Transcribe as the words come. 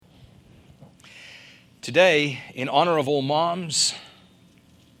Today, in honor of all moms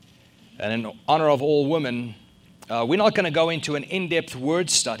and in honor of all women, we're not going to go into an in-depth word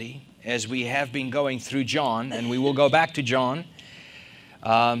study as we have been going through John, and we will go back to John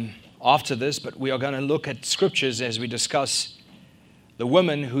after this, but we are going to look at scriptures as we discuss the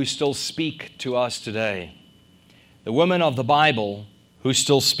women who still speak to us today. The women of the Bible who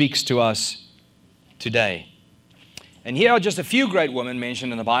still speaks to us today. And here are just a few great women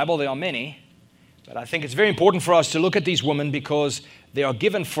mentioned in the Bible. There are many. But I think it's very important for us to look at these women because they are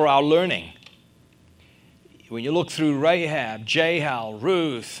given for our learning. When you look through Rahab, Jahel,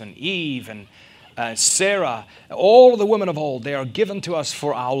 Ruth, and Eve, and Sarah, all of the women of old, they are given to us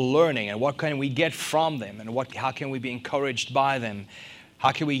for our learning. And what can we get from them? And how can we be encouraged by them?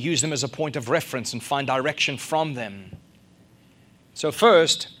 How can we use them as a point of reference and find direction from them? So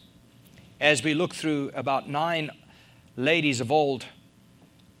first, as we look through about 9 ladies of old,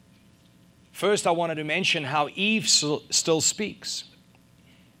 first, I wanted to mention how Eve still speaks,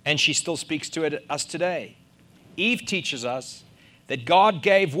 and she still speaks to us today. Eve teaches us that God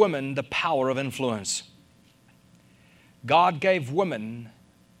gave women the power of influence. God gave women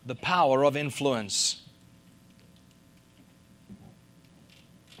the power of influence.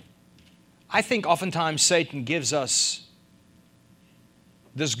 I think oftentimes Satan gives us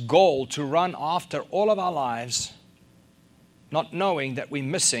this goal to run after all of our lives, not knowing that we're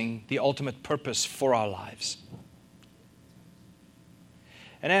missing the ultimate purpose for our lives.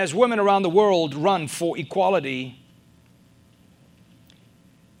 And as women around the world run for equality,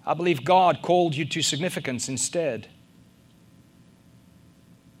 I believe God called you to significance instead.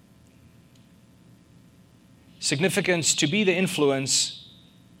 Significance to be the influence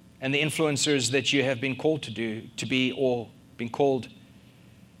and the influencers that you have been called to be, or been called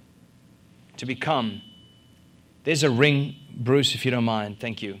to become. There's a ring, Bruce, if you don't mind.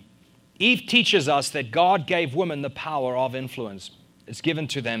 Thank you. Eve teaches us that God gave women the power of influence. It's given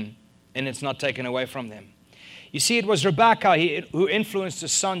to them, and it's not taken away from them. You see, it was Rebekah who influenced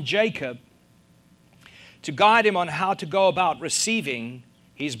his son Jacob to guide him on how to go about receiving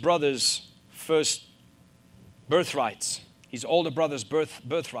his brother's first birthrights, his older brother's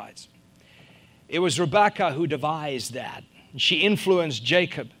birthrights. It was Rebekah who devised that. She influenced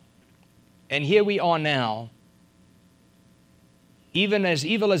Jacob. And here we are now. Even as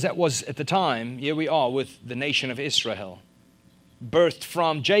evil as that was at the time, here we are with the nation of Israel, birthed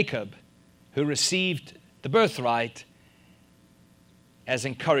from Jacob, who received the birthright as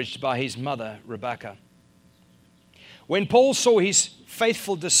encouraged by his mother, Rebekah. When Paul saw his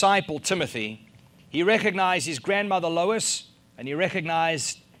faithful disciple, Timothy, he recognized his grandmother, Lois, and he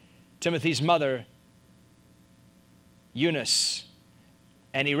recognized Timothy's mother, Eunice,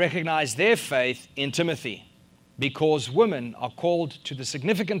 and he recognized their faith in Timothy, because women are called to the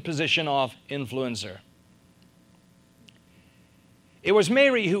significant position of influencer. It was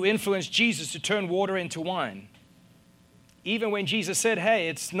Mary who influenced Jesus to turn water into wine. Even when Jesus said, "Hey,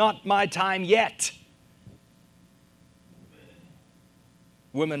 it's not my time yet."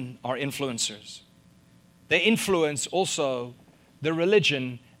 Women are influencers. They influence also the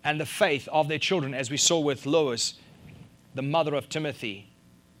religion and the faith of their children, as we saw with Lois, the mother of Timothy,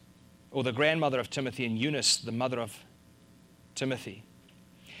 or the grandmother of Timothy, and Eunice, the mother of Timothy.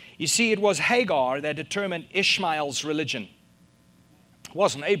 You see, it was Hagar that determined Ishmael's religion. It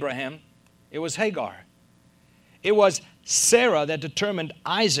wasn't Abraham, it was Hagar. It was Sarah that determined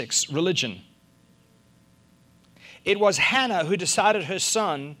Isaac's religion. It was Hannah who decided her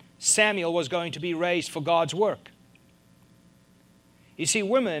son, Samuel, was going to be raised for God's work. You see,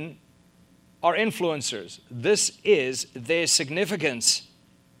 women are influencers. This is their significance.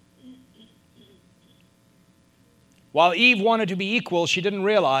 While Eve wanted to be equal, she didn't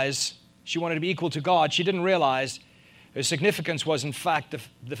realize, she wanted to be equal to God, she didn't realize her significance was in fact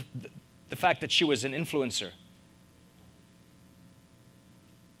the fact that she was an influencer.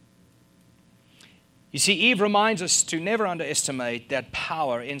 You see, Eve reminds us to never underestimate that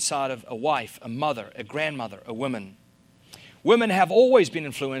power inside of a wife, a mother, a grandmother, a woman. Women have always been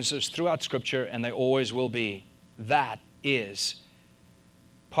influencers throughout Scripture, and they always will be. That is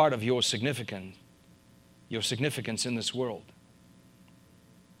part of your significance in this world.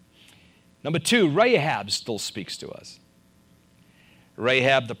 Number 2, Rahab still speaks to us.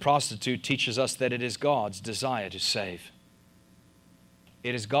 Rahab the prostitute teaches us that it is God's desire to save.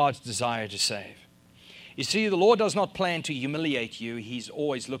 It is God's desire to save. You see, the Lord does not plan to humiliate you. He's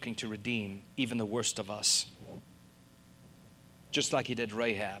always looking to redeem even the worst of us, just like He did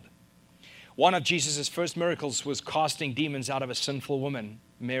Rahab. One of Jesus' first miracles was casting demons out of a sinful woman,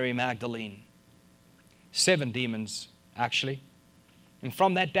 Mary Magdalene. 7 demons, actually. And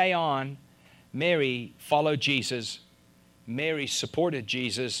from that day on, Mary followed Jesus. Mary supported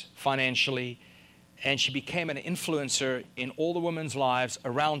Jesus financially, and she became an influencer in all the women's lives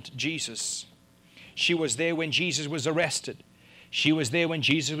around Jesus. She was there when Jesus was arrested. She was there when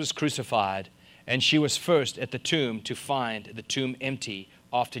Jesus was crucified, and she was first at the tomb to find the tomb empty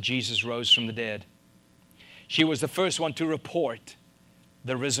after Jesus rose from the dead. She was the first one to report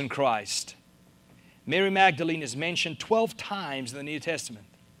the risen Christ. Mary Magdalene is mentioned 12 times in the New Testament.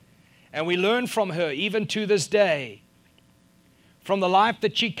 And we learn from her, even to this day, from the life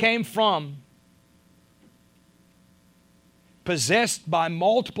that she came from, possessed by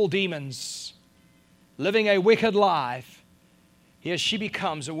multiple demons, living a wicked life. Here she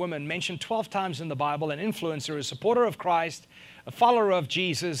becomes a woman mentioned 12 times in the Bible, an influencer, a supporter of Christ, a follower of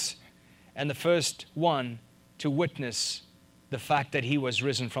Jesus, and the first one to witness the fact that he was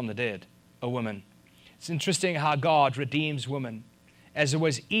risen from the dead, a woman. It's interesting how God redeems women. As it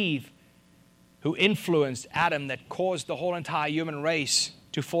was Eve who influenced Adam that caused the whole entire human race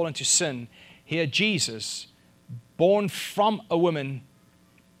to fall into sin, here Jesus, born from a woman,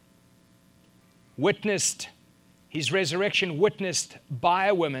 witnessed his resurrection, witnessed by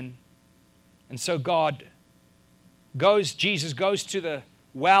a woman. And so Jesus goes to the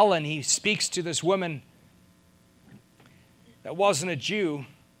well and he speaks to this woman that wasn't a Jew.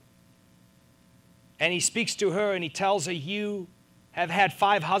 And he speaks to her and he tells her, you have had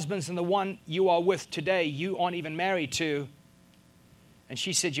 5 husbands, and the one you are with today, you aren't even married to. And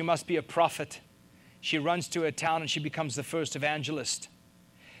she said, you must be a prophet. She runs to her town and she becomes the first evangelist.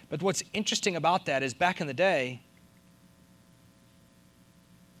 But what's interesting about that is back in the day,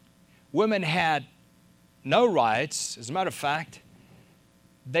 women had no rights. As a matter of fact,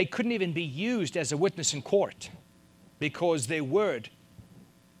 they couldn't even be used as a witness in court because their word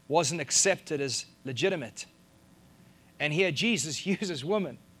wasn't accepted as legitimate. And here Jesus uses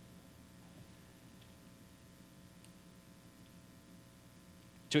women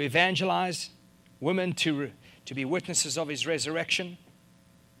to evangelize, women to be witnesses of his resurrection.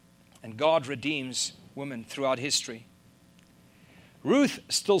 And God redeems women throughout history. Ruth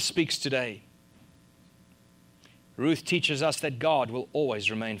still speaks today. Ruth teaches us that God will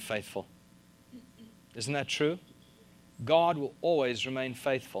always remain faithful. Isn't that true? God will always remain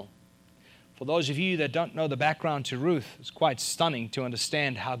faithful. For those of you that don't know the background to Ruth, it's quite stunning to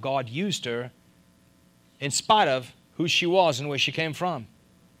understand how God used her in spite of who she was and where she came from.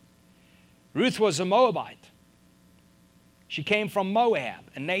 Ruth was a Moabite. She came from Moab,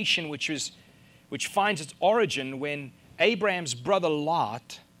 a nation which finds its origin when Abraham's brother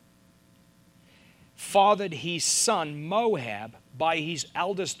Lot fathered his son Moab by his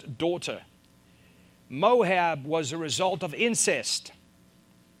eldest daughter. Moab was a result of incest.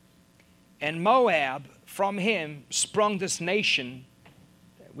 And Moab, from him, sprung this nation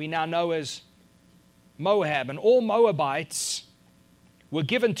that we now know as Moab. And all Moabites were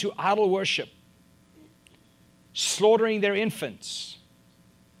given to idol worship, slaughtering their infants.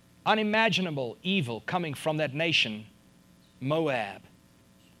 Unimaginable evil coming from that nation, Moab.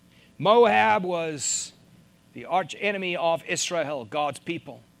 Moab was the arch enemy of Israel, God's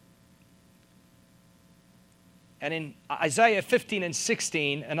people. And in Isaiah 15 and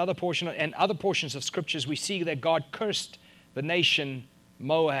 16 and other portions of scriptures, we see that God cursed the nation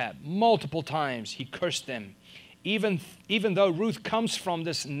Moab. Multiple times he cursed them. Even though Ruth comes from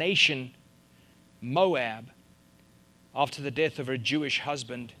this nation Moab, after the death of her Jewish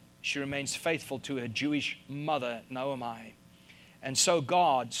husband, she remains faithful to her Jewish mother, Naomi. And so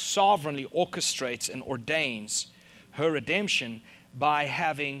God sovereignly orchestrates and ordains her redemption by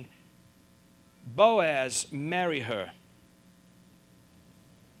having Boaz marry her.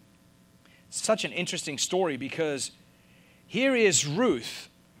 Such an interesting story because here is Ruth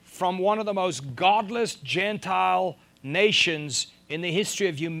from one of the most godless Gentile nations in the history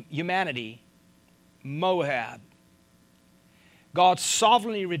of humanity, Moab. God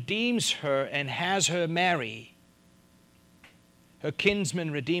sovereignly redeems her and has her marry her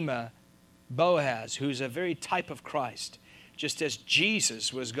kinsman redeemer, Boaz, who's a very type of Christ. Just as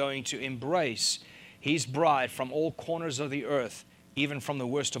Jesus was going to embrace his bride from all corners of the earth, even from the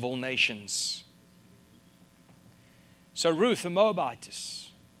worst of all nations. So Ruth, the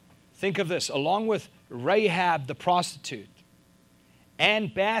Moabitess, think of this, along with Rahab the prostitute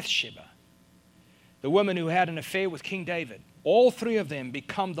and Bathsheba, the woman who had an affair with King David, all 3 of them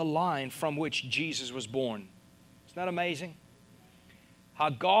become the line from which Jesus was born. Isn't that amazing? How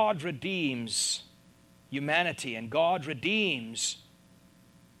God redeems humanity and God redeems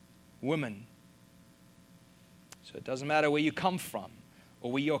women. So it doesn't matter where you come from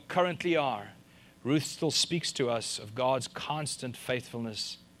or where you currently are. Ruth still speaks to us of God's constant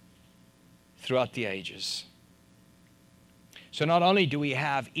faithfulness throughout the ages. So not only do we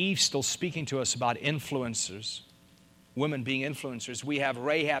have Eve still speaking to us about influencers, women being influencers, we have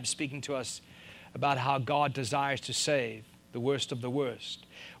Rahab speaking to us about how God desires to save the worst of the worst.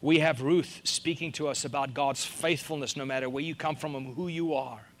 We have Ruth speaking to us about God's faithfulness no matter where you come from and who you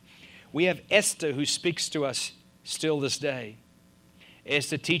are. We have Esther who speaks to us still this day.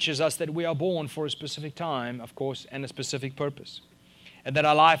 Esther teaches us that we are born for a specific time, of course, and a specific purpose. And that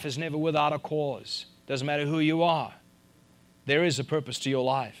our life is never without a cause. Doesn't matter who you are. There is a purpose to your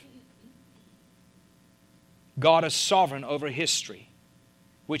life. God is sovereign over history,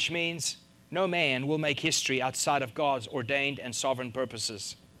 which means no man will make history outside of God's ordained and sovereign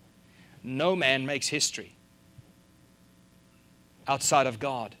purposes. No man makes history outside of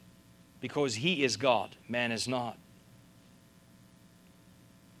God because He is God, man is not.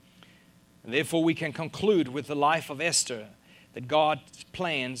 And therefore, we can conclude with the life of Esther that God's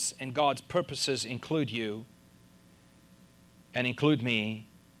plans and God's purposes include you and include me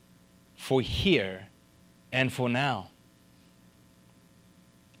for here and for now.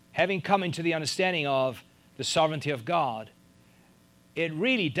 Having come into the understanding of the sovereignty of God, it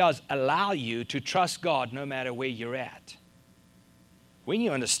really does allow you to trust God no matter where you're at. When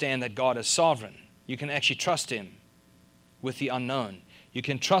you understand that God is sovereign, you can actually trust Him with the unknown. You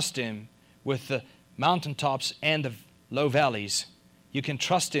can trust Him with the mountaintops and the low valleys. You can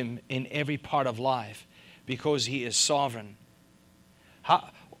trust Him in every part of life because He is sovereign.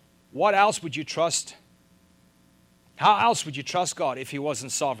 What else would you trust? How else would you trust God if He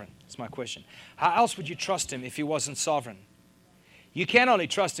wasn't sovereign? That's my question. How else would you trust Him if He wasn't sovereign? You can only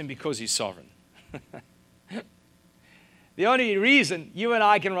trust Him because He's sovereign. The only reason you and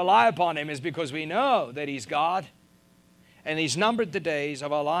I can rely upon Him is because we know that He's God and He's numbered the days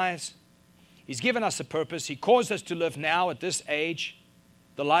of our lives. He's given us a purpose. He caused us to live now at this age,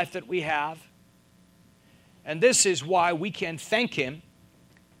 the life that we have. And this is why we can thank Him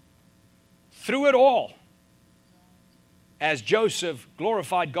through it all. As Joseph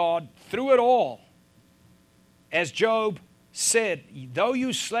glorified God through it all. As Job said, though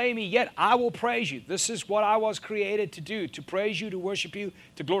you slay me, yet I will praise you. This is what I was created to do, to praise you, to worship you,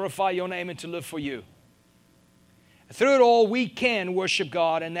 to glorify your name, and to live for you. Through it all, we can worship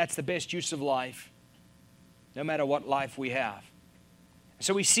God, and that's the best use of life, no matter what life we have.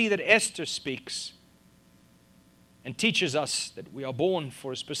 So we see that Esther speaks and teaches us that we are born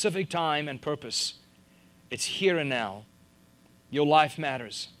for a specific time and purpose. It's here and now. Your life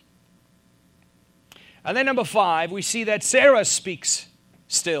matters. And then number 5, we see that Sarah speaks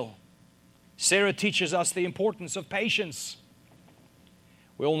still. Sarah teaches us the importance of patience.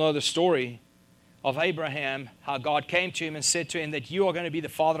 We all know the story of Abraham, how God came to him and said to him that you are going to be the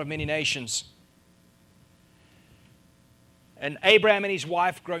father of many nations. And Abraham and his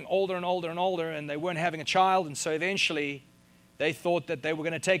wife growing older and older and older, and they weren't having a child, and so eventually they thought that they were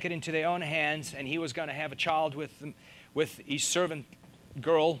going to take it into their own hands, and he was going to have a child with his servant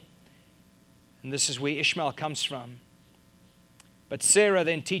girl. And this is where Ishmael comes from. But Sarah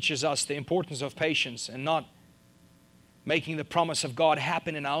then teaches us the importance of patience and not making the promise of God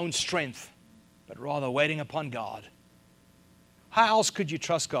happen in our own strength, but rather waiting upon God. How else could you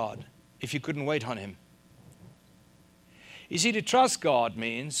trust God if you couldn't wait on Him? You see, to trust God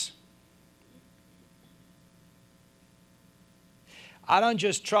means I don't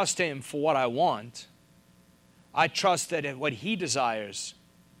just trust Him for what I want. I trust that what He desires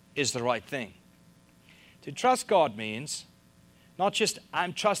is the right thing. To trust God means not just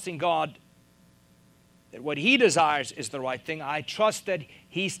I'm trusting God that what He desires is the right thing. I trust that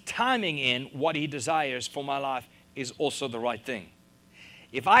He's timing in what He desires for my life is also the right thing.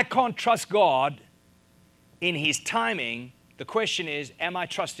 If I can't trust God in His timing, the question is, am I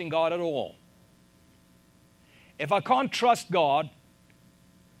trusting God at all? If I can't trust God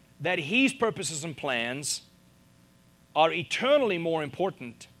that His purposes and plans are eternally more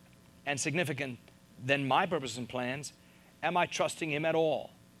important and significant than my purposes and plans, am I trusting Him at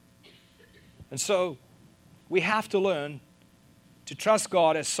all? And so we have to learn to trust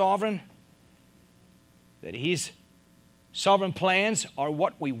God as sovereign, that His sovereign plans are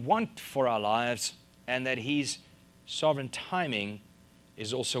what we want for our lives, and that His sovereign timing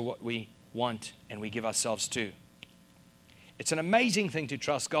is also what we want and we give ourselves to. It's an amazing thing to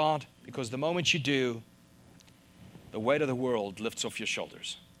trust God, because the moment you do, the weight of the world lifts off your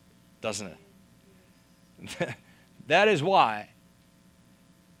shoulders, doesn't it? That is why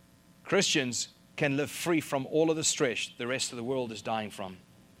Christians can live free from all of the stress the rest of the world is dying from.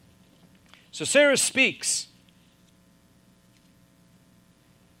 So Sarah speaks.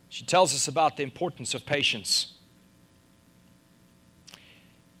 She tells us about the importance of patience.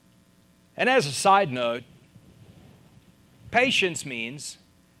 And as a side note, patience means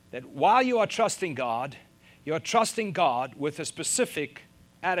that while you are trusting God with a specific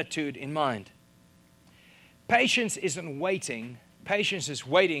attitude in mind. Patience isn't waiting. Patience is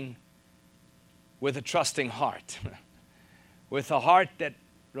waiting with a trusting heart. With a heart that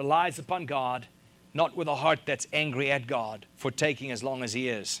relies upon God, not with a heart that's angry at God for taking as long as He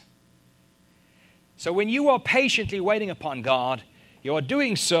is. So when you are patiently waiting upon God, you are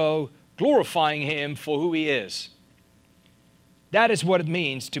doing so glorifying Him for who He is. That is what it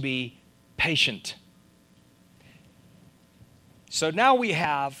means to be patient. So now we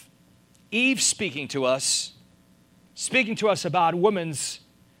have Eve speaking to us about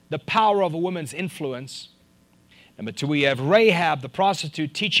the power of a woman's influence. Number 2, we have Rahab, the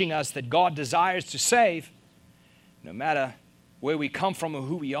prostitute, teaching us that God desires to save, no matter where we come from or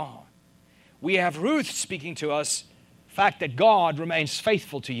who we are. We have Ruth speaking to us, the fact that God remains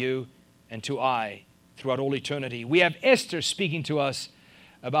faithful to you and to I throughout all eternity. We have Esther speaking to us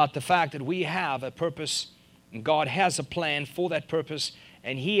about the fact that we have a purpose, and God has a plan for that purpose,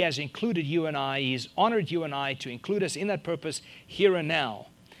 and He has included you and I. He's honored you and I to include us in that purpose here and now.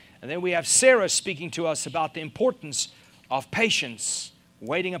 And then we have Sarah speaking to us about the importance of patience,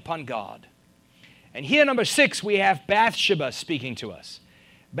 waiting upon God. And here, number 6, we have Bathsheba speaking to us.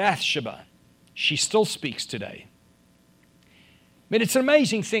 Bathsheba, she still speaks today. I mean, it's an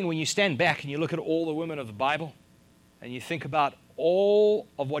amazing thing when you stand back and you look at all the women of the Bible and you think about all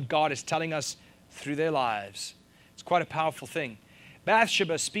of what God is telling us through their lives. It's quite a powerful thing.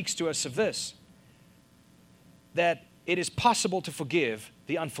 Bathsheba speaks to us of this, that it is possible to forgive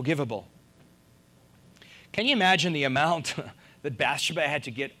the unforgivable. Can you imagine the amount that Bathsheba had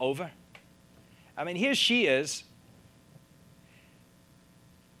to get over? I mean, here she is.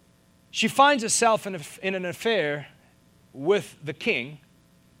 She finds herself in an affair with the king,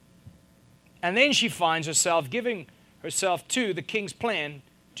 and then she finds herself giving herself to the king's plan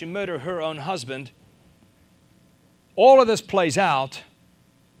to murder her own husband. All of this plays out.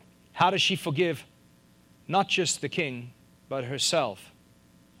 How does she forgive not just the king, but herself?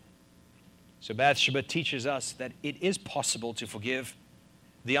 So Bathsheba teaches us that it is possible to forgive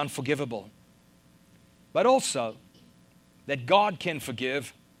the unforgivable, but also that God can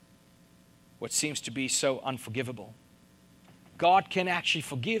forgive what seems to be so unforgivable. God can actually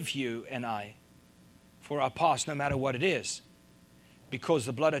forgive you and I for our past, no matter what it is, because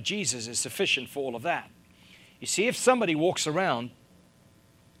the blood of Jesus is sufficient for all of that. You see, if somebody walks around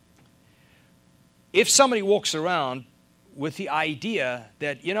with the idea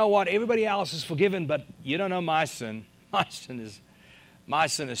that, you know what, everybody else is forgiven, but you don't know my sin. My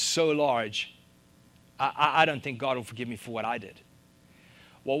sin is so large. I don't think God will forgive me for what I did.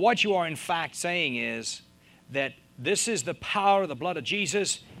 Well, what you are in fact saying is that this is the power of the blood of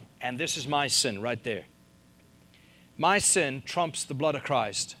Jesus, and this is my sin right there. My sin trumps the blood of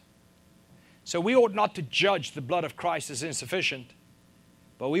Christ. So we ought not to judge the blood of Christ as insufficient,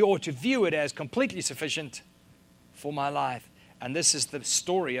 but we ought to view it as completely sufficient for my life. And this is the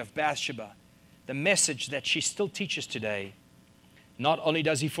story of Bathsheba, the message that she still teaches today. Not only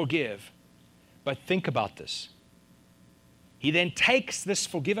does He forgive, but think about this. He then takes this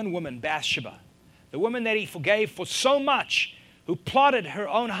forgiven woman, Bathsheba, the woman that He forgave for so much, who plotted her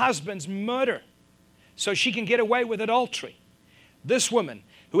own husband's murder so she can get away with adultery. This woman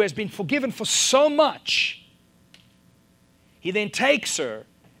who has been forgiven for so much, He then takes her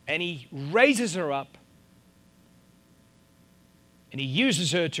and He raises her up, and He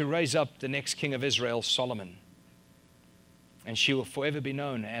uses her to raise up the next king of Israel, Solomon. And she will forever be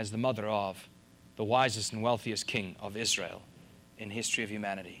known as the mother of the wisest and wealthiest king of Israel in history of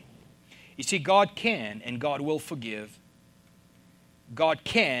humanity. You see, God can and God will forgive. God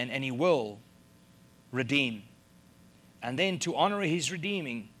can and He will redeem. And then to honor His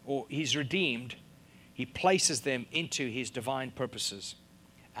redeeming, or His redeemed, He places them into His divine purposes.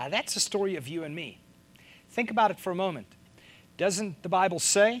 That's the story of you and me. Think about it for a moment. Doesn't the Bible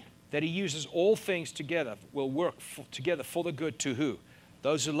say that He uses all things together, will work together for the good to who?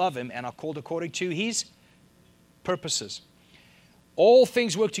 Those who love Him and are called according to His purposes. All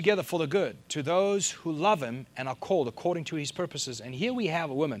things work together for the good to those who love Him and are called according to His purposes. And here we have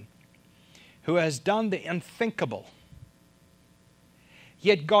a woman who has done the unthinkable.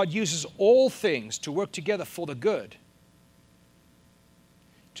 Yet God uses all things to work together for the good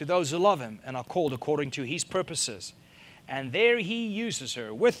to those who love Him and are called according to His purposes. And there He uses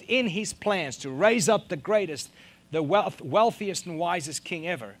her within His plans to raise up the greatest, the wealthiest and wisest king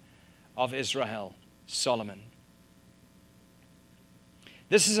ever of Israel, Solomon.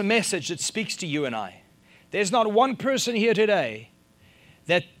 This is a message that speaks to you and I. There's not one person here today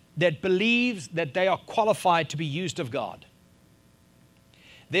that that believes that they are qualified to be used of God.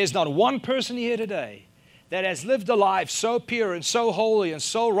 There's not one person here today that has lived a life so pure and so holy and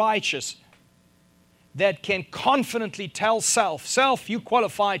so righteous that can confidently tell self, you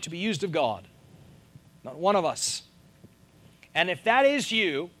qualify to be used of God. Not one of us. And if that is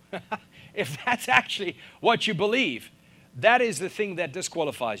you, if that's actually what you believe, that is the thing that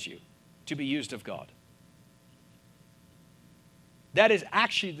disqualifies you to be used of God. That is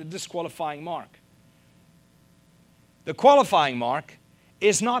actually the disqualifying mark. The qualifying mark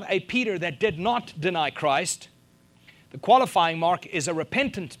is not a Peter that did not deny Christ. The qualifying mark is a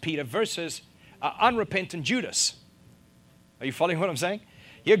repentant Peter versus an unrepentant Judas. Are you following what I'm saying?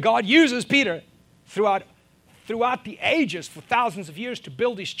 Here God uses Peter throughout the ages for thousands of years to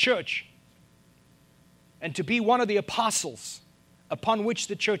build His church and to be one of the apostles upon which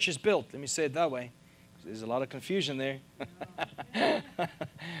the church is built. Let me say it that way. There's a lot of confusion there.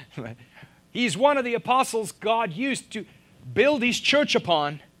 He's one of the apostles God used to build His church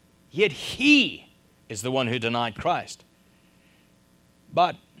upon, yet He is the one who denied Christ.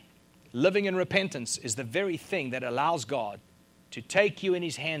 But living in repentance is the very thing that allows God to take you in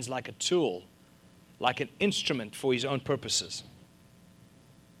His hands like a tool, like an instrument for His own purposes.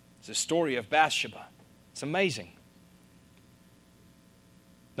 It's the story of Bathsheba. It's amazing.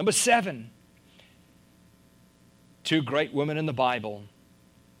 Number 7, 2 great women in the Bible,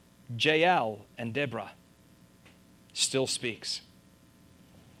 Jael and Deborah, still speaks.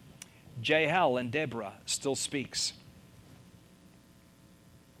 Jael and Deborah still speaks.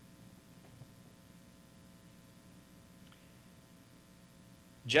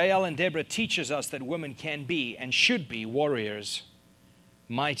 Jael and Deborah teaches us that women can be and should be warriors,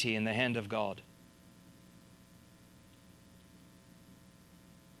 mighty in the hand of God.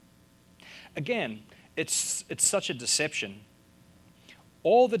 Again, it's such a deception.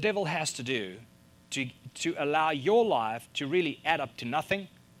 All the devil has to do to allow your life to really add up to nothing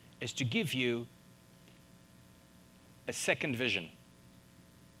is to give you a second vision.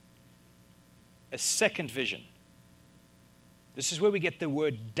 A second vision. This is where we get the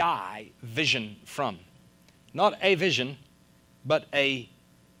word vision from. Not a vision, but a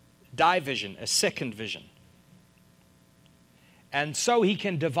division, a second vision. And so he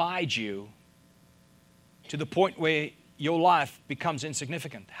can divide you to the point where your life becomes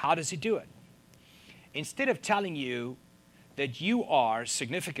insignificant. How does he do it? Instead of telling you that you are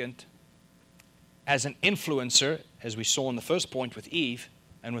significant as an influencer, as we saw in the first point with Eve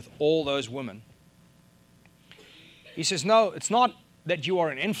and with all those women, he says, no, it's not that you are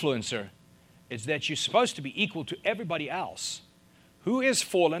an influencer. It's that you're supposed to be equal to everybody else who is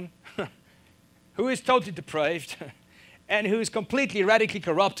fallen, who is totally depraved, and who is completely radically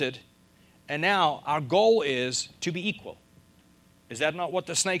corrupted. And now our goal is to be equal. Is that not what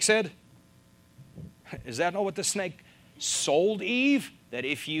the snake said? Is that not what the snake sold Eve? That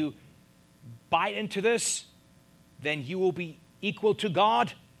if you bite into this, then you will be equal to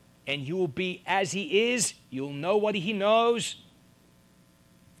God, and you will be as He is. You'll know what He knows.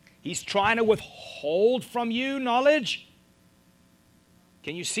 He's trying to withhold from you knowledge.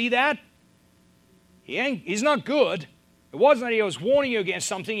 Can you see that? He's not good. It wasn't that He was warning you against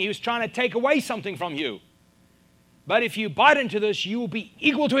something. He was trying to take away something from you. But if you bite into this, you will be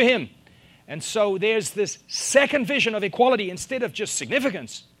equal to Him. And so there's this second vision of equality instead of just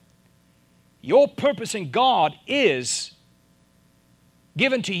significance. Your purpose in God is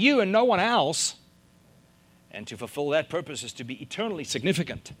given to you and no one else. And to fulfill that purpose is to be eternally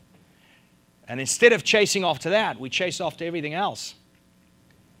significant. And instead of chasing after that, we chase after everything else.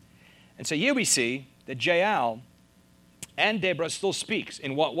 And so here we see that Jael and Deborah still speaks.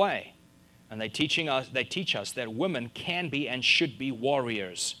 In what way? And they teach us that women can be and should be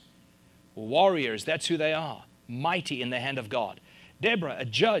warriors. Warriors, that's who they are. Mighty in the hand of God. Deborah, a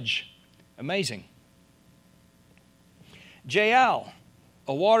judge. Amazing. Jael,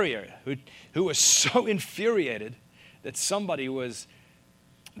 a warrior who was so infuriated that somebody was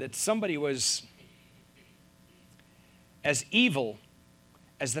as evil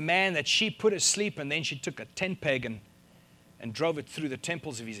as the man that she put asleep, and then she took a tent peg and drove it through the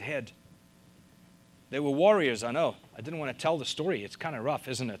temples of his head. They were warriors, I know. I didn't want to tell the story. It's kind of rough,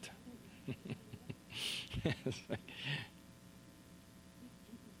 isn't it?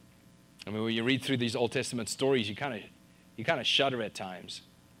 I mean, when you read through these Old Testament stories, you kind of shudder at times.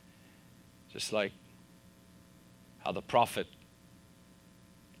 Just like how the prophet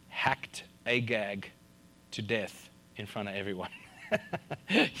hacked Agag to death in front of everyone.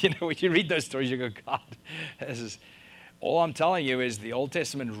 You know, when you read those stories, you go, God, all I'm telling you is the Old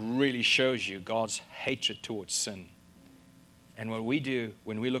Testament really shows you God's hatred towards sin And what we do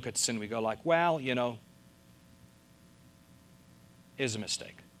when we look at sin, we go like, well, here's a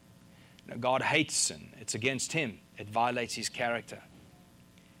mistake. God hates sin. It's against Him. It violates His character.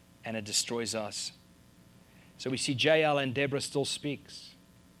 And it destroys us. So we see Jael and Deborah still speaks.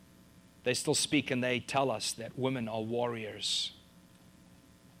 They still speak and they tell us that women are warriors.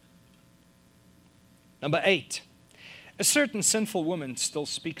 Number 8, a certain sinful woman still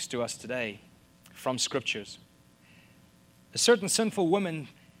speaks to us today from Scriptures. A certain sinful woman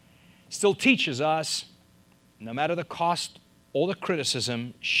still teaches us, no matter the cost or the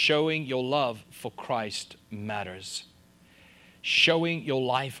criticism, showing your love for Christ matters. Showing your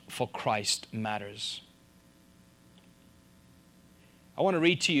life for Christ matters. I want to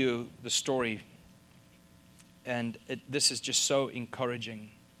read to you the story, and this is just so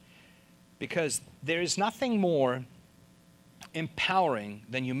encouraging, because there is nothing more empowering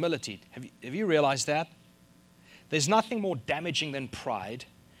than humility. Have you realized that? There's nothing more damaging than pride,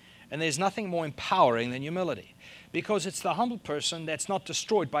 and there's nothing more empowering than humility, because it's the humble person that's not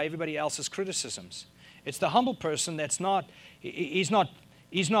destroyed by everybody else's criticisms. It's the humble person that's not, he's not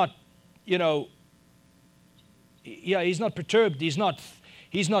perturbed, his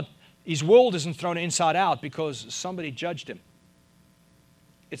world isn't thrown inside out because somebody judged him.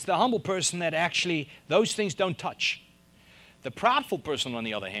 It's the humble person that actually, those things don't touch. The proudful person, on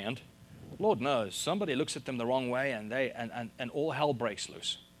the other hand, Lord knows, somebody looks at them the wrong way and all hell breaks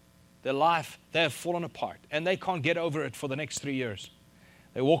loose. Their life, they have fallen apart and they can't get over it for the next 3 years.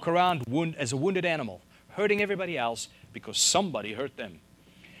 They walk around as a wounded animal, hurting everybody else because somebody hurt them.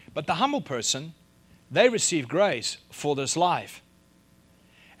 But the humble person, they receive grace for this life.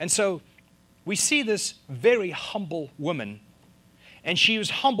 And so we see this very humble woman, and she was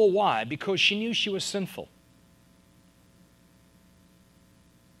humble. Why? Because she knew she was sinful.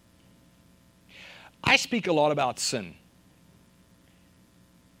 I speak a lot about sin,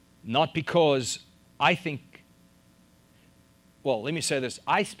 not because I think, well, let me say this.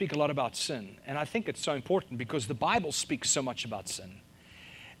 I speak a lot about sin, and I think it's so important because the Bible speaks so much about sin.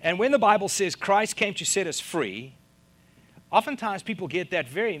 And when the Bible says Christ came to set us free, oftentimes people get that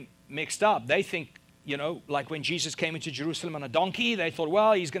very mixed up. They think, like when Jesus came into Jerusalem on a donkey, they thought,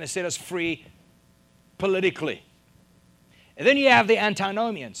 well, He's going to set us free politically. And then you have the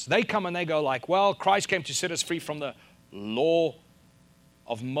antinomians. They come and they go like, well, Christ came to set us free from the law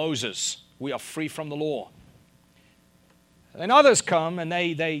of Moses. We are free from the law. And then others come and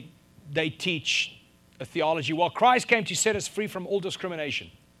they teach a theology. Well, Christ came to set us free from all discrimination.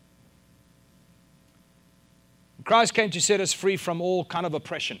 Christ came to set us free from all kind of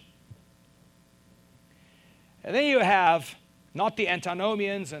oppression. And then you have not the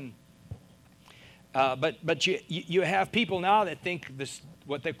antinomians, but you have people now that think this,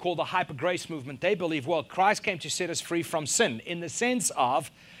 what they call the hyper grace movement. They believe, well, Christ came to set us free from sin, in the sense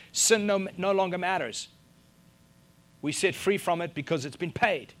of sin no longer matters. We set free from it because it's been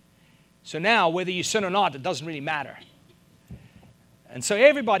paid. So now, whether you sin or not, it doesn't really matter. And so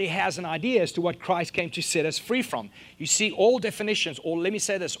everybody has an idea as to what Christ came to set us free from. You see, all definitions, or let me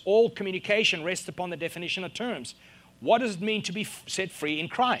say this, all communication rests upon the definition of terms. What does it mean to be set free in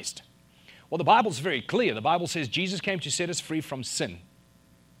Christ? Well, the Bible's very clear. The Bible says Jesus came to set us free from sin.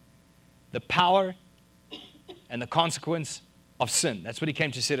 The power and the consequence of sin. That's what He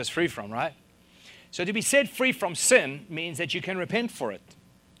came to set us free from, right? So to be set free from sin means that you can repent for it.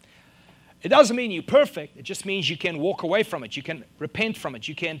 It doesn't mean you're perfect. It just means you can walk away from it. You can repent from it.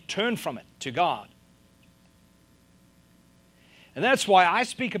 You can turn from it to God. And that's why I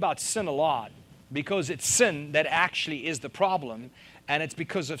speak about sin a lot, because it's sin that actually is the problem. And it's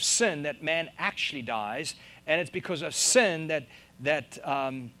because of sin that man actually dies. And it's because of sin that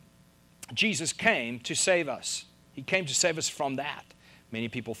Jesus came to save us. He came to save us from that. Many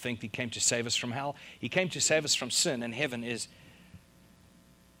people think He came to save us from hell. He came to save us from sin, and heaven is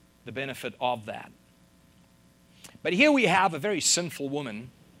the benefit of that. But here we have a very sinful woman,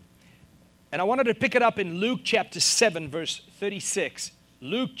 and I wanted to pick it up in Luke chapter 7, verse 36.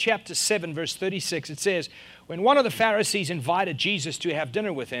 Luke chapter 7, verse 36, it says, when one of the Pharisees invited Jesus to have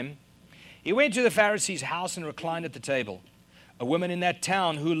dinner with him, He went to the Pharisee's house and reclined at the table. A woman in that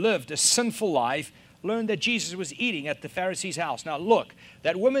town who lived a sinful life learned that Jesus was eating at the Pharisee's house. Now look,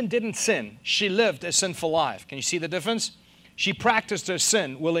 that woman didn't sin. She lived a sinful life. Can you see the difference? She practiced her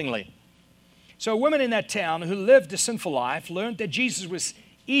sin willingly. So a woman in that town who lived a sinful life learned that Jesus was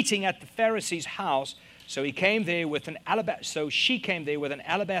eating at the Pharisee's house. So she came there with an alabaster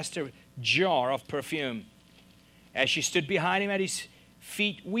jar of perfume. As she stood behind Him at His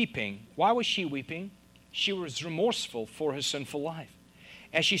feet weeping. Why was she weeping? She was remorseful for her sinful life.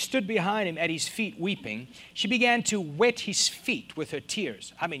 as she stood behind him at his feet weeping, she began to wet his feet with her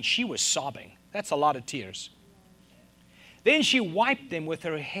tears. I mean, she was sobbing. That's a lot of tears. Then she wiped them with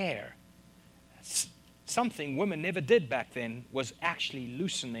her hair. Something women never did back then was actually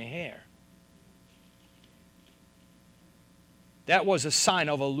loosen their hair. That was a sign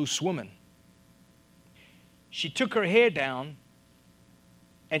of a loose woman. She took her hair down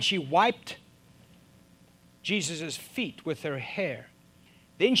and she wiped Jesus' feet with her hair.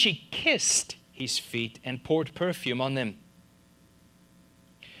 Then she kissed his feet and poured perfume on them.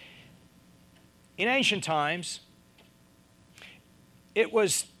 In ancient times, it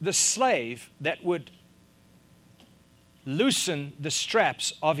was the slave that would loosen the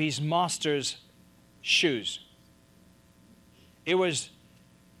straps of his master's shoes. It was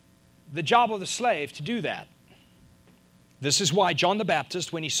the job of the slave to do that. This is why John the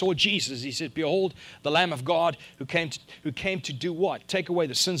Baptist, when he saw Jesus, he said, "Behold, the Lamb of God who came to do what? Take away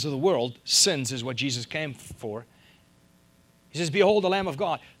the sins of the world." Sins is what Jesus came for. He says, "Behold, the Lamb of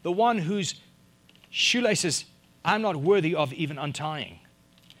God, the one whose shoelaces I'm not worthy of even untying.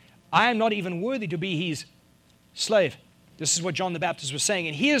 I am not even worthy to be his slave." This is what John the Baptist was saying.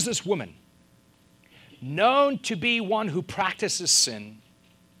 And here's this woman, known to be one who practices sin,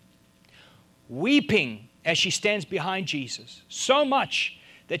 weeping as she stands behind Jesus, so much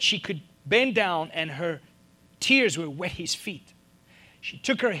that she could bend down and her tears would wet his feet. She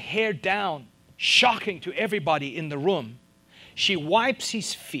took her hair down, shocking to everybody in the room. She wipes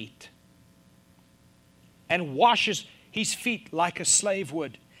his feet and washes his feet like a slave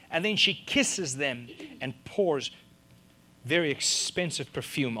would. And then she kisses them and pours very expensive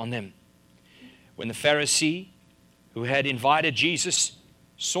perfume on them. When the Pharisee who had invited Jesus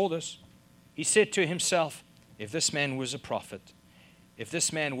saw this, he said to himself, if this man were a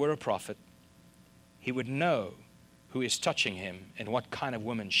prophet, he would know who is touching him and what kind of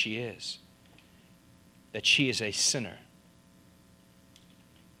woman she is, that she is a sinner.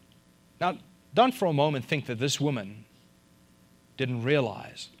 Now, don't for a moment think that this woman didn't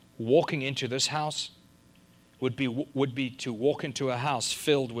realize walking into this house would be to walk into a house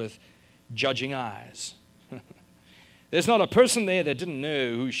filled with judging eyes. There's not a person there that didn't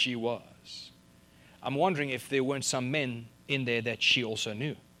know who she was. I'm wondering if there weren't some men in there that she also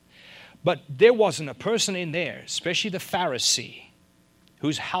knew. But there wasn't a person in there, especially the Pharisee,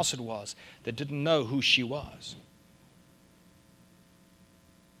 whose house it was, that didn't know who she was.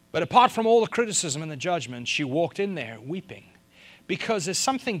 But apart from all the criticism and the judgment, she walked in there weeping, because there's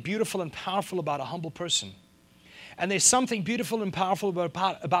something beautiful and powerful about a humble person. And there's something beautiful and powerful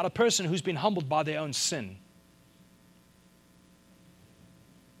about a person who's been humbled by their own sin.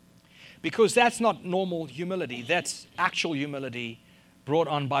 Because that's not normal humility. That's actual humility brought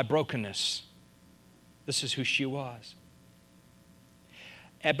on by brokenness. This is who she was.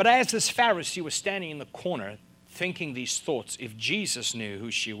 But as this Pharisee was standing in the corner thinking these thoughts, if Jesus knew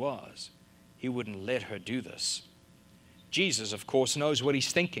who she was, he wouldn't let her do this. Jesus, of course, knows what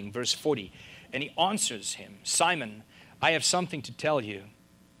he's thinking. Verse 40. And he answers him, "Simon, I have something to tell you."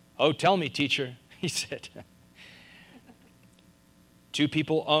 "Oh, tell me, teacher," he said. Two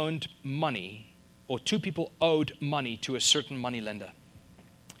people owed money to a certain moneylender.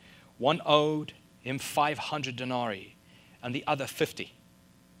 One owed him 500 denarii and the other 50.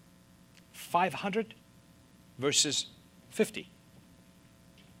 500 versus 50.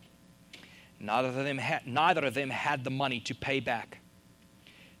 Neither of them had the money to pay back.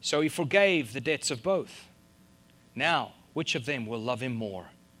 So he forgave the debts of both. Now, which of them will love him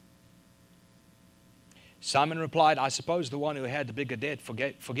more? Simon replied, "I suppose the one who had the bigger debt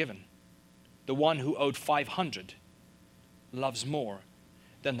forgiven. The one who owed 500 loves more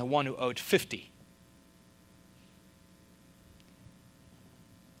than the one who owed 50.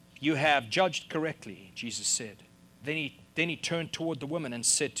 You have judged correctly," Jesus said. Then he turned toward the woman and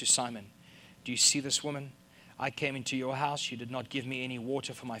said to Simon, "Do you see this woman? I came into your house. You did not give me any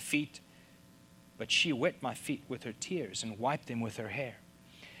water for my feet, but she wet my feet with her tears and wiped them with her hair.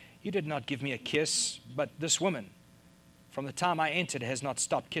 You did not give me a kiss, but this woman, from the time I entered, has not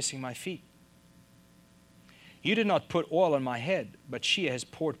stopped kissing my feet. You did not put oil on my head, but she has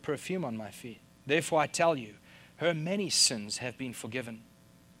poured perfume on my feet. Therefore I tell you, her many sins have been forgiven.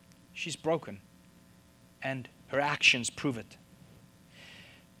 She's broken, and her actions prove it.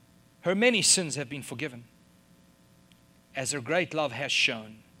 Her many sins have been forgiven, as her great love has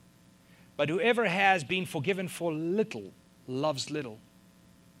shown. But whoever has been forgiven for little loves little."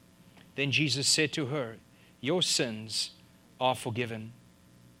 Then Jesus said to her, "Your sins are forgiven."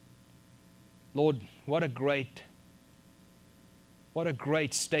 Lord, what a great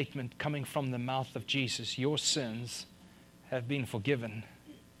statement coming from the mouth of Jesus. Your sins have been forgiven.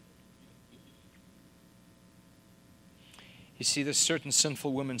 You see, this certain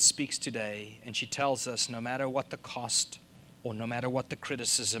sinful woman speaks today, and she tells us no matter what the cost, or no matter what the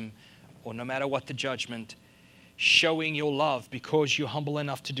criticism, or no matter what the judgment, showing your love because you're humble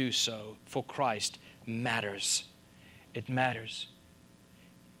enough to do so for Christ matters. It matters.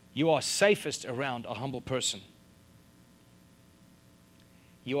 You are safest around a humble person.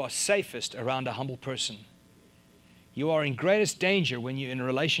 You are safest around a humble person. You are in greatest danger when you're in a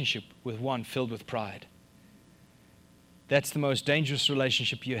relationship with one filled with pride. That's the most dangerous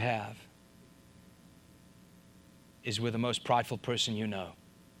relationship you have, is with the most prideful person you know.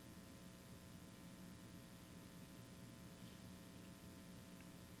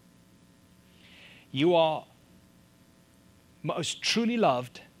 You are most truly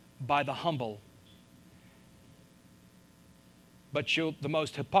loved by the humble, but the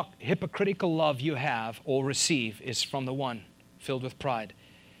most hypocritical love you have or receive is from the one filled with pride,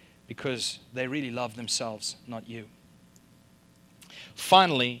 because they really love themselves, not you.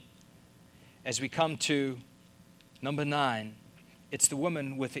 Finally, as we come to number 9, it's the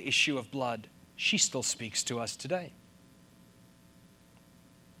woman with the issue of blood. She still speaks to us today.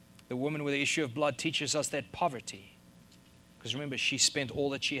 The woman with the issue of blood teaches us that poverty, because remember, she spent all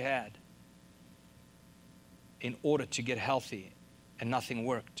that she had in order to get healthy, and nothing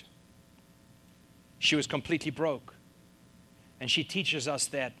worked. She was completely broke. And she teaches us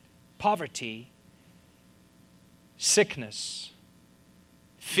that poverty, sickness,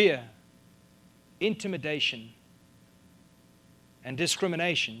 fear, intimidation, and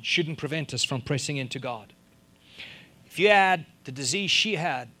discrimination shouldn't prevent us from pressing into God. If you add the disease she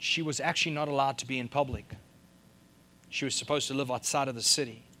had, she was actually not allowed to be in public. She was supposed to live outside of the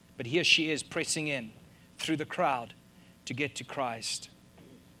city. But here she is pressing in through the crowd to get to Christ.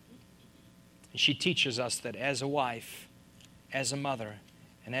 And she teaches us that as a wife, as a mother,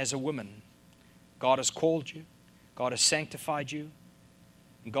 and as a woman, God has called you, God has sanctified you,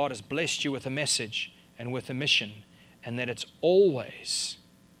 and God has blessed you with a message and with a mission, and that it's always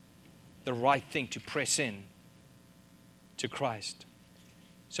the right thing to press in to Christ.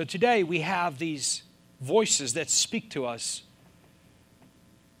 So today we have these voices that speak to us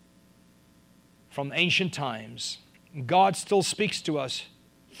from ancient times. God still speaks to us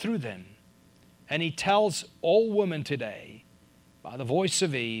through them. And He tells all women today, by the voice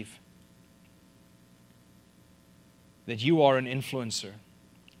of Eve, that you are an influencer.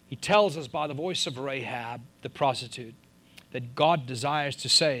 He tells us by the voice of Rahab, the prostitute, that God desires to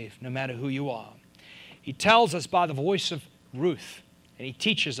save no matter who you are. He tells us by the voice of Ruth, and He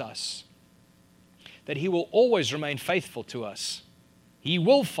teaches us that He will always remain faithful to us. He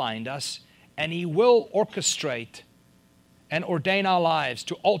will find us, and He will orchestrate and ordain our lives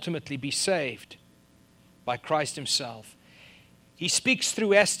to ultimately be saved by Christ Himself. He speaks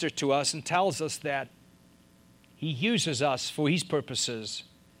through Esther to us and tells us that He uses us for His purposes,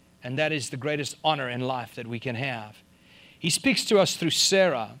 and that is the greatest honor in life that we can have. He speaks to us through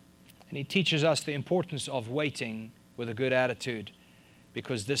Sarah, and He teaches us the importance of waiting with a good attitude,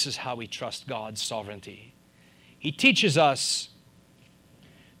 because this is how we trust God's sovereignty. He teaches us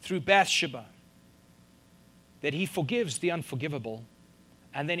through Bathsheba that He forgives the unforgivable,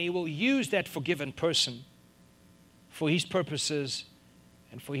 and then He will use that forgiven person for His purposes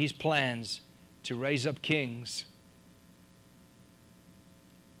and for His plans to raise up kings.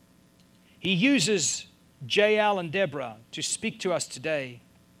 He uses Jael and Deborah to speak to us today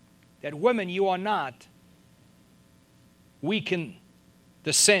that women, you are not weak in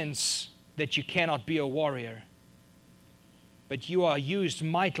the sense that you cannot be a warrior, but you are used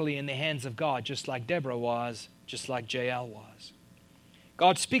mightily in the hands of God, just like Deborah was, just like Jael was.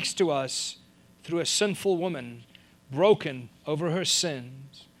 God speaks to us through a sinful woman, broken over her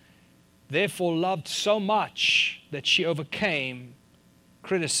sins, therefore loved so much that she overcame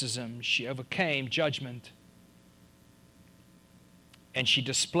criticism, she overcame judgment, and she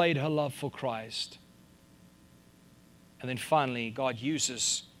displayed her love for Christ. And then finally, God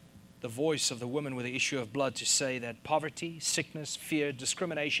uses the voice of the woman with the issue of blood to say that poverty, sickness, fear,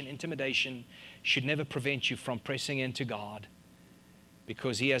 discrimination, intimidation should never prevent you from pressing into God,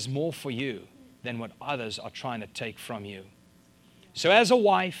 because He has more for you than what others are trying to take from you. So as a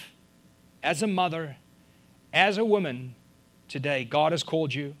wife, as a mother, as a woman, today God has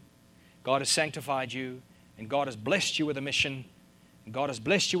called you, God has sanctified you, and God has blessed you with a mission, and God has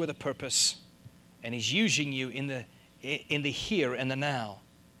blessed you with a purpose, and He's using you in the here and the now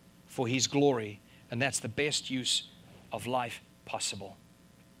for His glory, and that's the best use of life possible.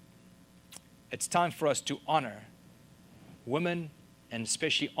 It's time for us to honor women, and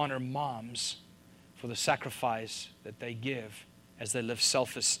especially honor moms for the sacrifice that they give as they live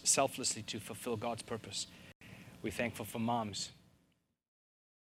selflessly to fulfill God's purpose. We're thankful for moms.